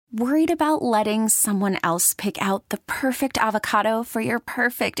Worried about letting someone else pick out the perfect avocado for your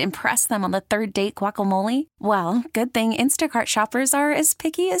perfect impress them on the third date guacamole? Well, good thing Instacart shoppers are as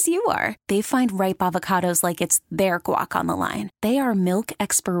picky as you are. They find ripe avocados like it's their guac on the line. They are milk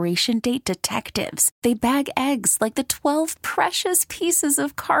expiration date detectives. They bag eggs like the 12 precious pieces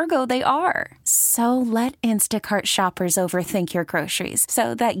of cargo they are. So let Instacart shoppers overthink your groceries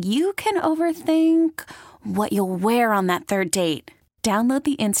so that you can overthink what you'll wear on that third date. Download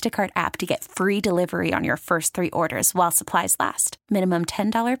the Instacart app to get free delivery on your first 3 orders while supplies last. Minimum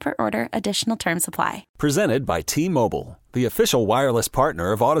 $10 per order. Additional terms apply. Presented by T-Mobile, the official wireless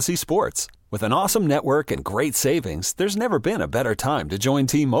partner of Odyssey Sports. With an awesome network and great savings, there's never been a better time to join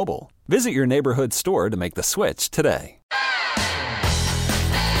T-Mobile. Visit your neighborhood store to make the switch today.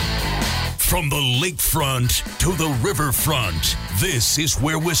 From the lakefront to the riverfront, this is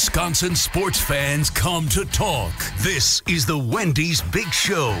where Wisconsin sports fans come to talk. This is the Wendy's Big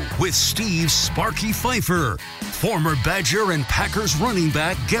Show with Steve Sparky Pfeiffer, former Badger and Packers running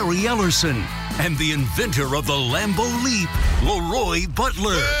back Gary Ellerson, and the inventor of the Lambeau Leap, Leroy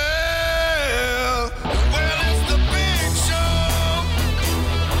Butler. It's the Big Show.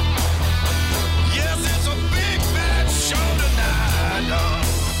 Yes, it's a big bad show tonight.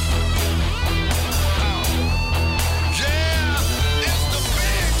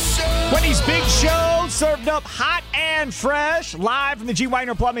 Wendy's Big Show, served up hot and fresh, live from the G.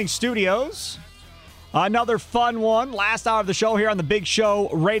 Weiner Plumbing Studios. Another fun one, last hour of the show here on the Big Show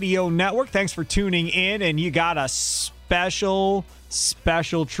Radio Network. Thanks for tuning in, and you got a special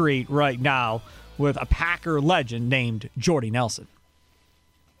treat right now with a Packer legend named Jordy Nelson.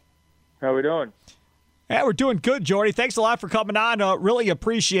 How we doing? Yeah, we're doing good, Jordy. Thanks a lot for coming on. Really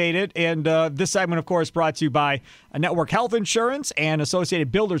appreciate it. And this segment, of course, brought to you by Network Health Insurance and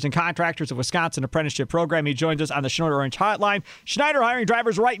Associated Builders and Contractors of Wisconsin Apprenticeship Program. He joins us on the Schneider Orange Hotline. Schneider hiring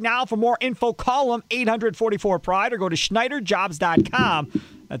drivers right now. For more info, call them 844-PRIDE or go to SchneiderJobs.com.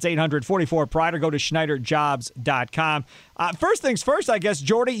 That's 844-PRIDE or go to SchneiderJobs.com. First things first, I guess,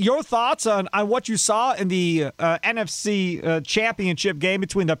 Jordy, your thoughts on what you saw in the NFC championship game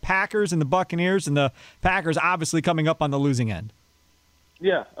between the Packers and the Buccaneers, and the Packers obviously coming up on the losing end.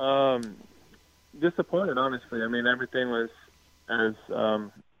 Yeah, disappointed, honestly. I mean, everything was, as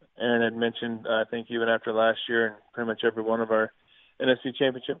Aaron had mentioned, I think even after last year and pretty much every one of our NFC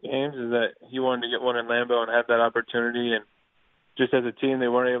championship games, is that he wanted to get one in Lambeau and have that opportunity, and just as a team, they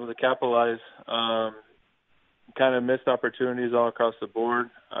weren't able to capitalize. Kind of missed opportunities all across the board.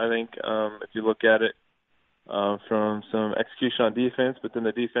 I think if you look at it from some execution on defense, but then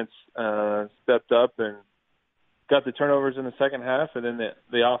the defense stepped up and got the turnovers in the second half, and then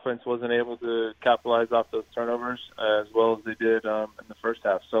the offense wasn't able to capitalize off those turnovers as well as they did in the first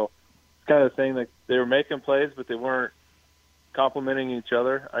half. So it's kind of the thing that they were making plays, but they weren't complementing each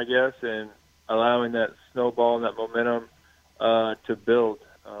other, I guess, and allowing that snowball and that momentum to build,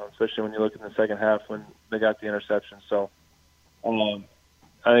 especially when you look in the second half when they got the interception. So I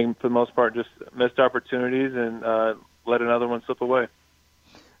think for the most part just missed opportunities and let another one slip away.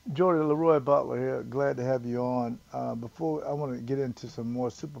 Jordy, Leroy Butler here. Glad to have you on. Before I want to get into some more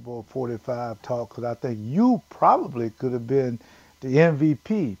Super Bowl 45 talk, because I think you probably could have been the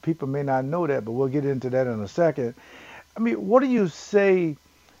MVP. People may not know that, but we'll get into that in a second. I mean, what do you say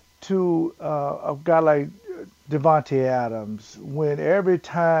to a guy like Davante Adams when every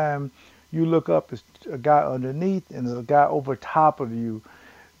time you look up, it's a guy underneath and there's a guy over top of you?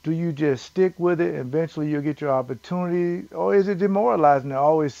 Do you just stick with it and eventually you'll get your opportunity? Or is it demoralizing to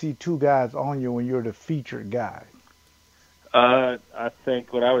always see two guys on you when you're the featured guy? I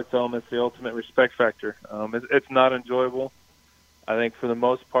think what I would tell him is the ultimate respect factor. It's not enjoyable. I think for the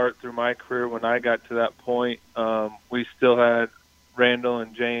most part through my career, when I got to that point, we still had Randall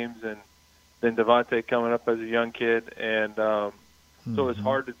and James and then Davante coming up as a young kid. And so it was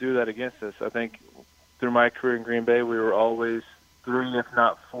hard to do that against us. I think through my career in Green Bay, we were always 3, if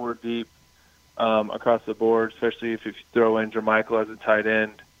not 4 deep across the board, especially if you throw in Jermichael as a tight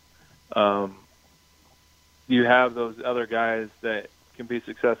end. You have those other guys that can be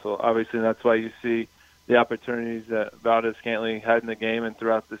successful. Obviously, that's why you see the opportunities that Valdez-Scantling had in the game and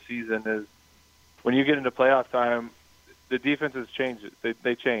throughout the season is when you get into playoff time, the defenses change.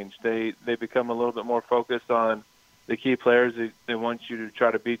 They change. They become a little bit more focused on the key players. They want you to try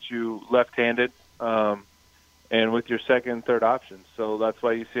to beat you left-handed and with your second, third options. So that's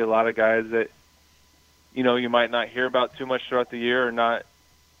why you see a lot of guys that, you might not hear about too much throughout the year or not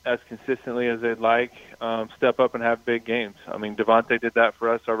as consistently as they'd like, step up and have big games. I mean, Davante did that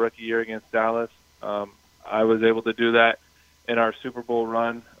for us our rookie year against Dallas. I was able to do that in our Super Bowl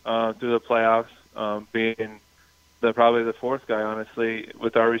run through the playoffs, being probably the fourth guy, honestly,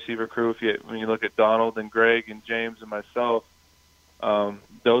 with our receiver crew. When you look at Donald and Greg and James and myself,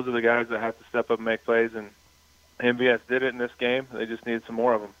 those are the guys that have to step up and make plays. And MVS did it in this game. They just need some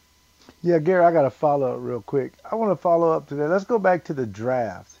more of them. Yeah, Gary, I got to follow up real quick. I want to follow up to that. Let's go back to the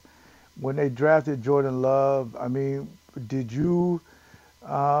draft. When they drafted Jordan Love, I mean, did you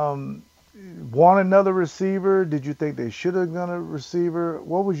want another receiver? Did you think they should have done a receiver?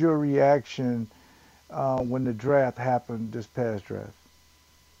 What was your reaction when the draft happened, this past draft?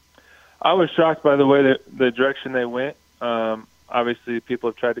 I was shocked by the way that the direction they went. Obviously, people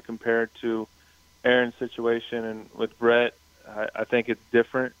have tried to compare it to Aaron's situation, and with Brett, I think it's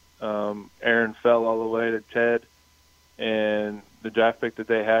different. Aaron fell all the way to Ted, and the draft pick that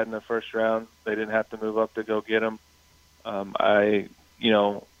they had in the first round, they didn't have to move up to go get him. I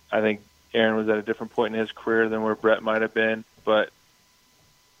think Aaron was at a different point in his career than where Brett might have been, but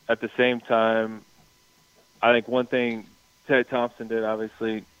at the same time, I think one thing Ted Thompson did,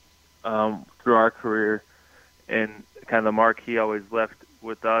 obviously, through our career, and kind of the mark he always left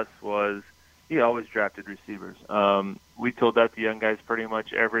with us was he always drafted receivers. We told that to young guys pretty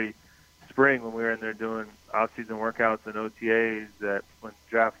much every spring when we were in there doing off-season workouts and OTAs, that when the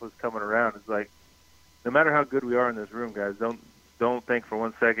draft was coming around, it's like, no matter how good we are in this room, guys, don't think for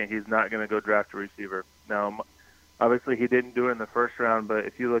 1 second he's not going to go draft a receiver. Now, obviously he didn't do it in the first round, but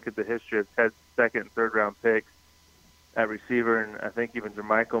if you look at the history of Ted's second and third round picks at receiver, and I think even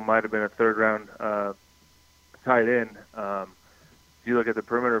Jermichael might have been a third round tight end. If you look at the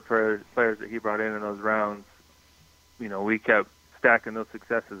perimeter players that he brought in those rounds, we kept stacking those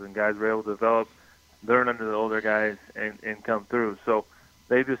successes, and guys were able to develop, learn under the older guys, and come through. So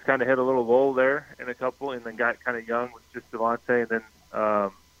they just kind of hit a little lull there in a couple, and then got kind of young with just Devontae, and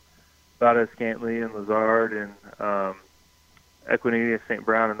then Valdez Scantling and Lazard and Equanimeous St.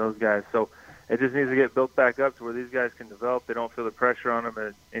 Brown and those guys. So it just needs to get built back up to where these guys can develop. They don't feel the pressure on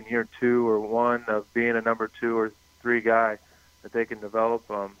them in year 2 or 1 of being a number 2 or 3 guy, that they can develop.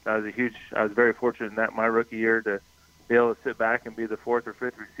 I was very fortunate in that my rookie year to be able to sit back and be the 4th or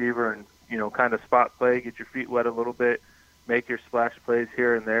 5th receiver and, kind of spot play, get your feet wet a little bit, make your splash plays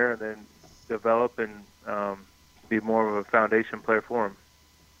here and there, and then develop and be more of a foundation player for them.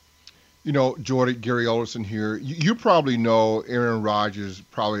 Jordy, Gary Olson here. You probably know Aaron Rodgers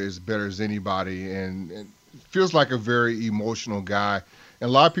probably as better as anybody, and feels like a very emotional guy. And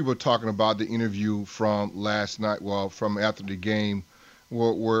a lot of people are talking about the interview from last night, from after the game,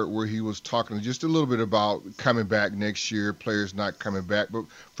 where he was talking just a little bit about coming back next year, players not coming back. But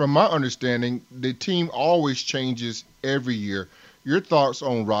from my understanding, the team always changes every year. Your thoughts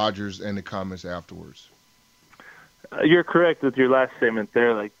on Rodgers and the comments afterwards? You're correct with your last statement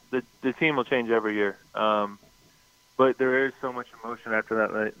there. Like the team will change every year, but there is so much emotion after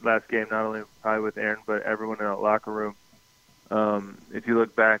that last game. Not only probably with Aaron, but everyone in that locker room. If you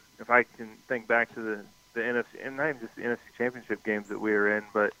look back, if I can think back to the NFC, and not even just the NFC Championship games that we were in,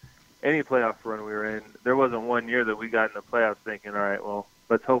 but any playoff run we were in, there wasn't one year that we got in the playoffs thinking, all right, well,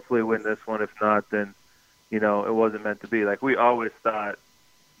 let's hopefully win this one. If not, then it wasn't meant to be. Like, we always thought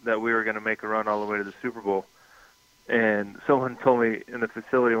that we were going to make a run all the way to the Super Bowl. And someone told me in the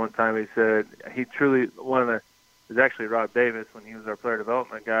facility one time, he said he truly, it was actually Rob Davis when he was our player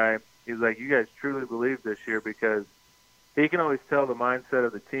development guy. He was like, you guys truly believe this year, because he can always tell the mindset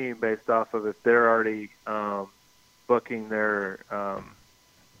of the team based off of if they're already booking their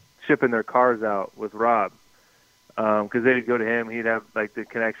shipping their cars out with Rob, because they'd go to him. He'd have like the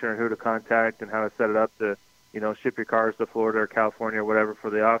connection or who to contact and how to set it up to ship your cars to Florida or California or whatever for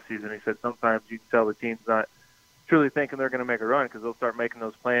the off season. He said sometimes you can tell the team's not truly thinking they're going to make a run, because they'll start making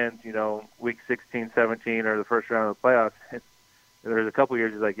those plans week 16, 17 or the first round of the playoffs. And there's a couple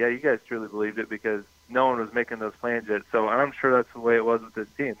years he's like, yeah, you guys truly believed it, because no one was making those plans yet. So I'm sure that's the way it was with this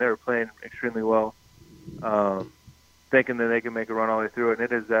team. They were playing extremely well, thinking that they can make a run all the way through it, and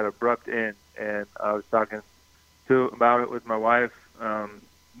it is that abrupt end. And I was talking about it with my wife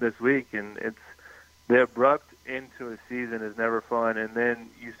this week, and it's the abrupt end to a season is never fun. And then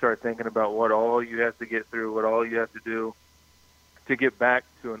you start thinking about what all you have to get through, what all you have to do to get back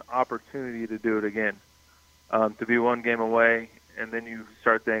to an opportunity to do it again, to be one game away. And then you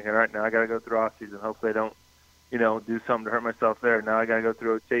start thinking, all right, now I got to go through off season. Hopefully I don't, do something to hurt myself there. Now I got to go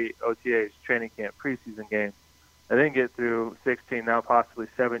through OTAs, training camp, preseason games. I then get through 16, now possibly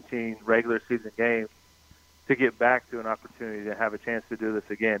 17 regular season games to get back to an opportunity to have a chance to do this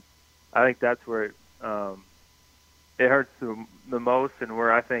again. I think that's where it hurts the most, and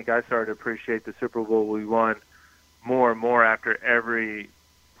where I think I started to appreciate the Super Bowl we won more and more after every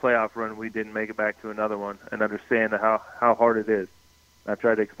playoff run we didn't make it back to another one, and understand how hard it is. I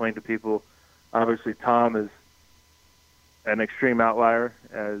tried to explain to people, obviously Tom is an extreme outlier,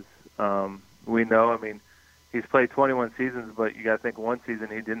 as we know. I mean, he's played 21 seasons, but you got to think one season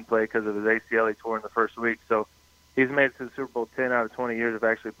he didn't play because of his ACL. He tore in the first week. So he's made it to the Super Bowl 10 out of 20 years of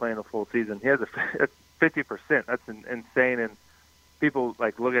actually playing a full season. He has that's 50%. That's insane, and people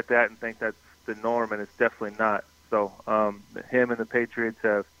look at that and think that's the norm, and it's definitely not. So him and the Patriots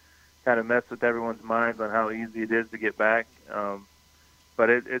have kind of messed with everyone's minds on how easy it is to get back. But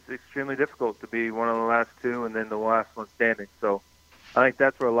it's extremely difficult to be one of the last two and then the last one standing. So I think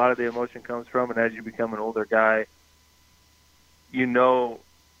that's where a lot of the emotion comes from. And as you become an older guy, I don't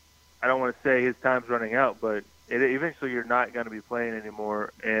want to say his time's running out, but eventually you're not going to be playing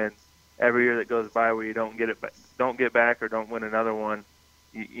anymore. And every year that goes by where you don't get back or don't win another one,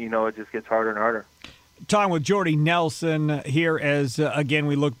 it just gets harder and harder. Talking with Jordy Nelson here as, again,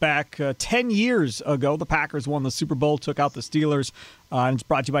 we look back 10 years ago. The Packers won the Super Bowl, took out the Steelers. And it's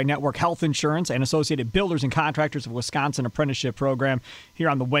brought to you by Network Health Insurance and Associated Builders and Contractors of Wisconsin Apprenticeship Program here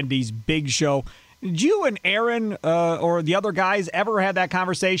on the Wendy's Big Show. Did you and Aaron or the other guys ever have that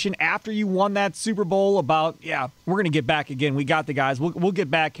conversation after you won that Super Bowl about, we're going to get back again. We got the guys. We'll get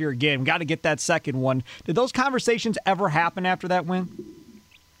back here again. We got to get that second one. Did those conversations ever happen after that win?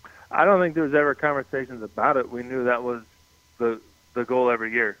 I don't think there was ever conversations about it. We knew that was the goal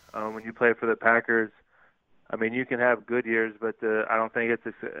every year. When you play for the Packers, I mean, you can have good years, but I don't think it's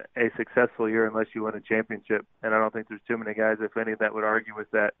a successful year unless you win a championship. And I don't think there's too many guys, if any, that would argue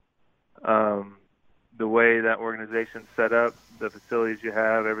with that. The way that organization's set up, the facilities you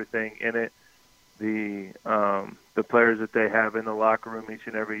have, everything in it, the players that they have in the locker room each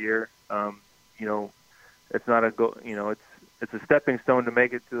and every year, it's not a goal. It's a stepping stone to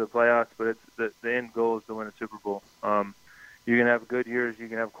make it to the playoffs, but it's the end goal is to win a Super Bowl. You can have good years, you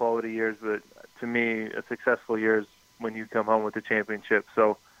can have quality years, but to me, a successful year is when you come home with the championship.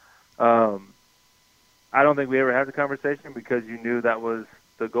 So I don't think we ever had the conversation because you knew that was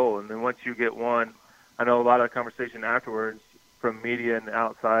the goal. And then once you get one, I know a lot of the conversation afterwards from media and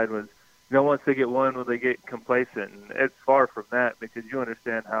outside was, once they get one, will they get complacent? And it's far from that because you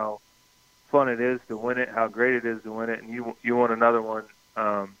understand how fun it is to win it, how great it is to win it, and you want another one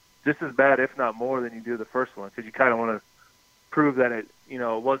just as bad, if not more, than you do the first one because you kind of want to prove that it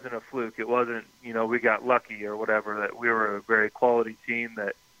wasn't a fluke. It wasn't, we got lucky or whatever, that we were a very quality team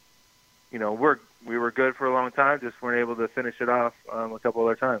that, we were good for a long time, just weren't able to finish it off a couple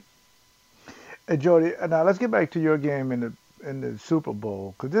other times. Hey, Jordy, now let's get back to your game in the Super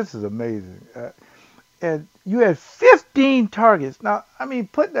Bowl because this is amazing. And you had 15 targets. Now, I mean,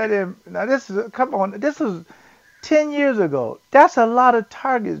 put that in. Now, this was 10 years ago. That's a lot of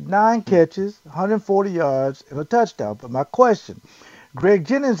targets. 9 catches, 140 yards, and a touchdown. But my question, Greg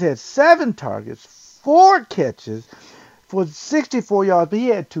Jennings had 7 targets, 4 catches for 64 yards, but he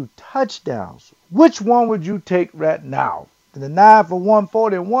had 2 touchdowns. Which one would you take right now? The 9 for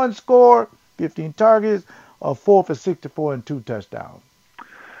 140 and 1 score, 15 targets, or 4 for 64 and 2 touchdowns?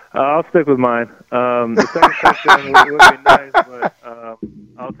 I'll stick with mine. The second touchdown would be nice, but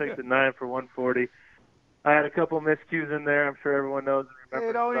I'll take the 9 for 140. I had a couple miscues in there. I'm sure everyone knows and remembers.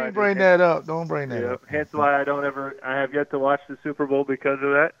 Hey, don't even bring that up. Don't bring that up. Hence why I have yet to watch the Super Bowl because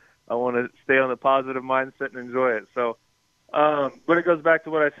of that. I want to stay on the positive mindset and enjoy it. So, but it goes back to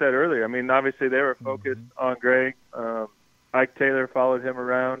what I said earlier. I mean, obviously they were focused on Greg. Ike Taylor followed him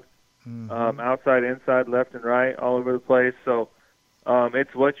around, outside, inside, left, and right, all over the place. So,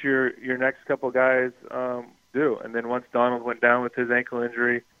 it's what your next couple guys do. And then once Donald went down with his ankle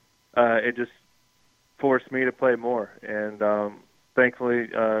injury, it just forced me to play more. And thankfully,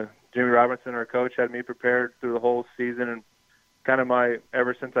 Jimmy Robinson, our coach, had me prepared through the whole season. And kind of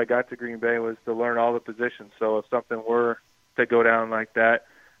ever since I got to Green Bay was to learn all the positions. So if something were to go down like that,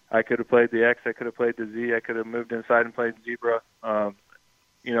 I could have played the X, I could have played the Z, I could have moved inside and played zebra.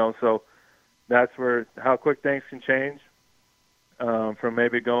 So that's how quick things can change. From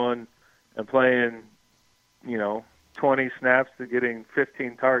maybe going and playing, 20 snaps to getting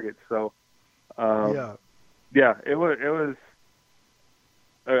 15 targets. So, it was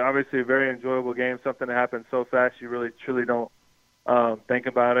obviously a very enjoyable game. Something that happened so fast you really truly don't think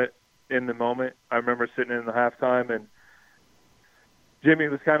about it in the moment. I remember sitting in the halftime and Jimmy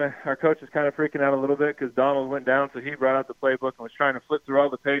our coach was kind of freaking out a little bit because Donald went down, so he brought out the playbook and was trying to flip through all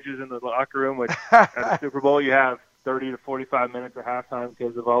the pages in the locker room, which at the Super Bowl you have 30 to 45 minutes at halftime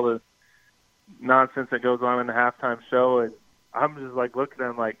because of all the nonsense that goes on in the halftime show. And I'm just looking at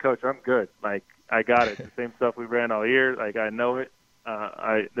him like, Coach, I'm good. I got it. The same stuff we ran all year. I know it.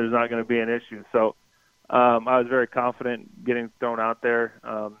 There's not going to be an issue. So I was very confident getting thrown out there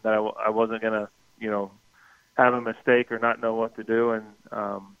that I wasn't going to, have a mistake or not know what to do. And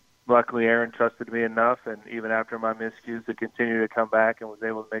luckily Aaron trusted me enough, and even after my miscues, to continue to come back and was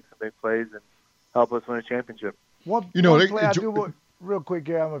able to make some big plays and help us win a championship. One play I do real quick,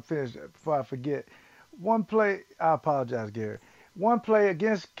 Gary, I'm going to finish before I forget. One play, I apologize, Gary. One play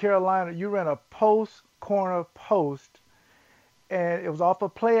against Carolina, you ran a corner post, and it was off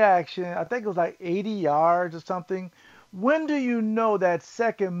of play action. I think it was like 80 yards or something. When do you know that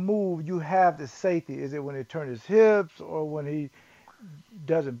second move you have the safety? Is it when he turns his hips or when he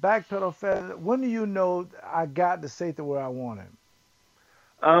doesn't backpedal fast? When do you know I got the safety where I want him?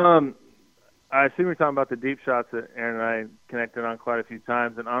 I assume you're talking about the deep shots that Aaron and I connected on quite a few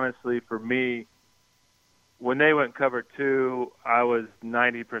times. And honestly, for me, when they went cover 2, I was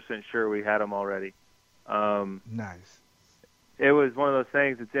 90% sure we had them already. Nice. It was one of those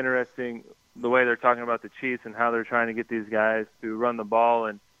things. It's interesting the way they're talking about the Chiefs and how they're trying to get these guys to run the ball.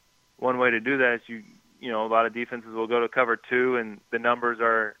 And one way to do that is you know, a lot of defenses will go to cover 2, and the numbers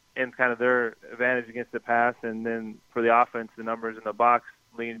are in kind of their advantage against the pass. And then for the offense, the numbers in the box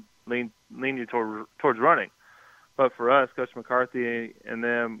lean you towards running. But for us, Coach McCarthy and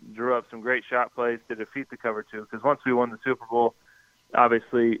them drew up some great shot plays to defeat the cover 2. Because once we won the Super Bowl,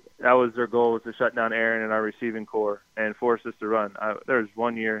 obviously that was their goal, was to shut down Aaron and our receiving core and force us to run. There was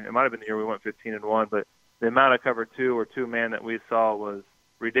one year, it might have been the year we went 15-1, but the amount of cover 2 or 2-man that we saw was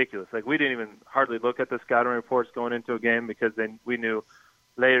ridiculous. Like, we didn't even hardly look at the scouting reports going into a game, because then we knew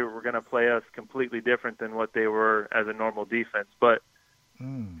later were going to play us completely different than what they were as a normal defense. But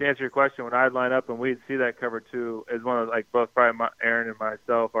to answer your question, when I'd line up and we'd see that cover 2, as one of, like, both probably Aaron and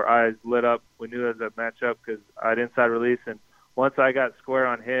myself, our eyes lit up. We knew it was a matchup because I had inside release, and once I got square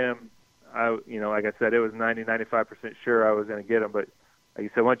on him, like I said, it was 90-95% sure I was going to get him. But like you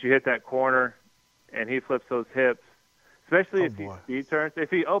said, once you hit that corner and he flips those hips, especially if he speed turns, if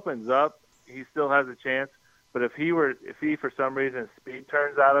he opens up, he still has a chance. But if he for some reason speed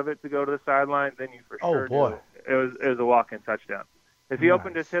turns out of it to go to the sideline, then you for sure knew it was a walk-in touchdown. If he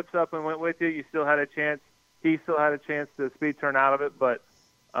opened his hips up and went with you, you still had a chance. He still had a chance to speed turn out of it, but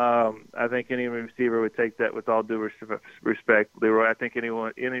I think any receiver would take that, with all due respect, Leroy. I think any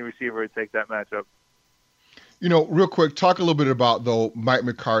receiver would take that matchup. You know, real quick, talk a little bit about, though, Mike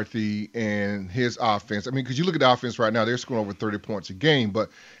McCarthy and his offense. I mean, because you look at the offense right now, they're scoring over 30 points a game. But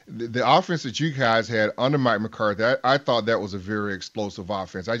the offense that you guys had under Mike McCarthy, I thought that was a very explosive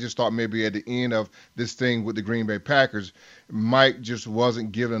offense. I just thought maybe at the end of this thing with the Green Bay Packers, Mike just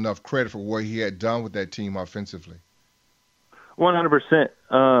wasn't given enough credit for what he had done with that team offensively. 100%.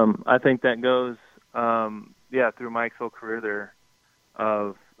 I think that goes, through Mike's whole career there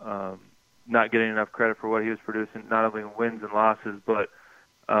of not getting enough credit for what he was producing, not only in wins and losses, but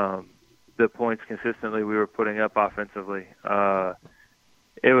the points consistently we were putting up offensively.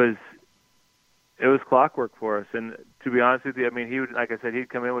 It was clockwork for us. And to be honest with you, I mean, he would, like I said, he'd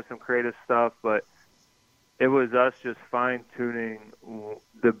come in with some creative stuff, but it was us just fine-tuning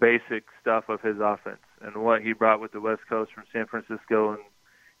the basic stuff of his offense and what he brought with the West Coast from San Francisco. And,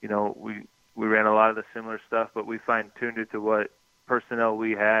 you know, we ran a lot of the similar stuff, but we fine-tuned it to what personnel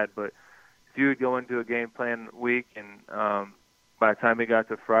we had. But if you would go into a game plan week, and by the time we got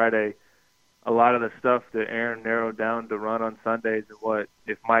to Friday, a lot of the stuff that Aaron narrowed down to run on Sundays, and what,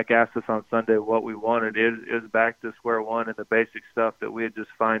 if Mike asked us on Sunday what we wanted, it was back to square one and the basic stuff that we had just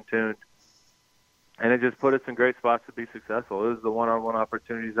fine-tuned. And it just put us in great spots to be successful. It was the one-on-one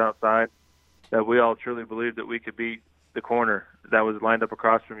opportunities outside that we all truly believed that we could beat the corner that was lined up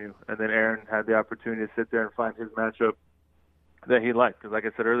across from you. And then Aaron had the opportunity to sit there and find his matchup that he liked. Because like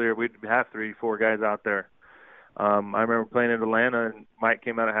I said earlier, we'd have 3-4 guys out there. I remember playing in Atlanta, and Mike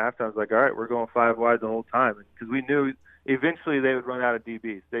came out at halftime. I was like, all right, we're going 5 wide the whole time. Because we knew eventually they would run out of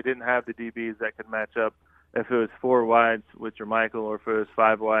DBs. They didn't have the DBs that could match up if it was 4 wides with Jermichael or if it was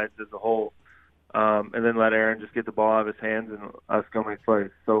 5 wides as a whole. And then let Aaron just get the ball out of his hands and us go make plays.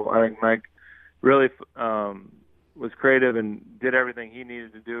 So I think Mike really was creative and did everything he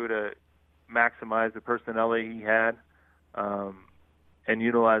needed to do to maximize the personnel that he had and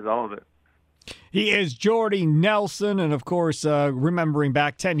utilize all of it. He is Jordy Nelson, and of course, remembering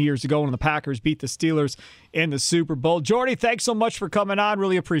back 10 years ago when the Packers beat the Steelers in the Super Bowl. Jordy, thanks so much for coming on.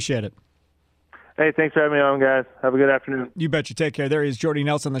 Really appreciate it. Hey, thanks for having me on, guys. Have a good afternoon. You bet you. Take care. There is Jordy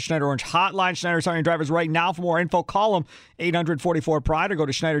Nelson, the Schneider Orange Hotline. Schneider's hiring drivers right now. For more info, call them 844-PRIDE or go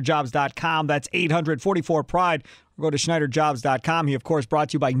to SchneiderJobs.com. That's 844-PRIDE. Go to SchneiderJobs.com. He, of course, brought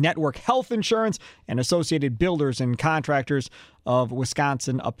to you by Network Health Insurance and Associated Builders and Contractors of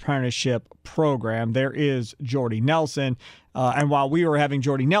Wisconsin Apprenticeship Program. There is Jordy Nelson. And while we were having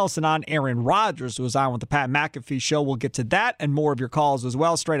Jordy Nelson on, Aaron Rodgers was on with the Pat McAfee Show. We'll get to that and more of your calls as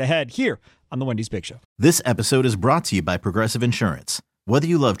well straight ahead here on the Wendy's Big Show. This episode is brought to you by Progressive Insurance. Whether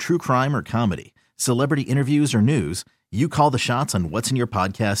you love true crime or comedy, celebrity interviews or news, you call the shots on what's in your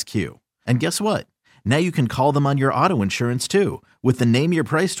podcast queue. And guess what? Now you can call them on your auto insurance too with the Name Your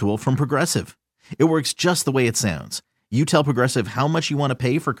Price tool from Progressive. It works just the way it sounds. You tell Progressive how much you want to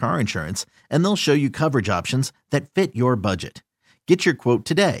pay for car insurance, and they'll show you coverage options that fit your budget. Get your quote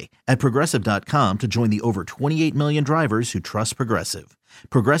today at Progressive.com to join the over 28 million drivers who trust Progressive.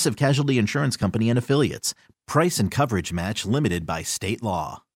 Progressive Casualty Insurance Company and Affiliates. Price and coverage match limited by state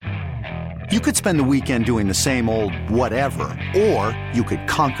law. You could spend the weekend doing the same old whatever, or you could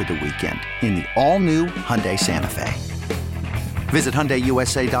conquer the weekend in the all-new Hyundai Santa Fe. Visit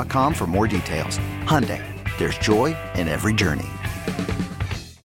HyundaiUSA.com for more details. Hyundai, there's joy in every journey.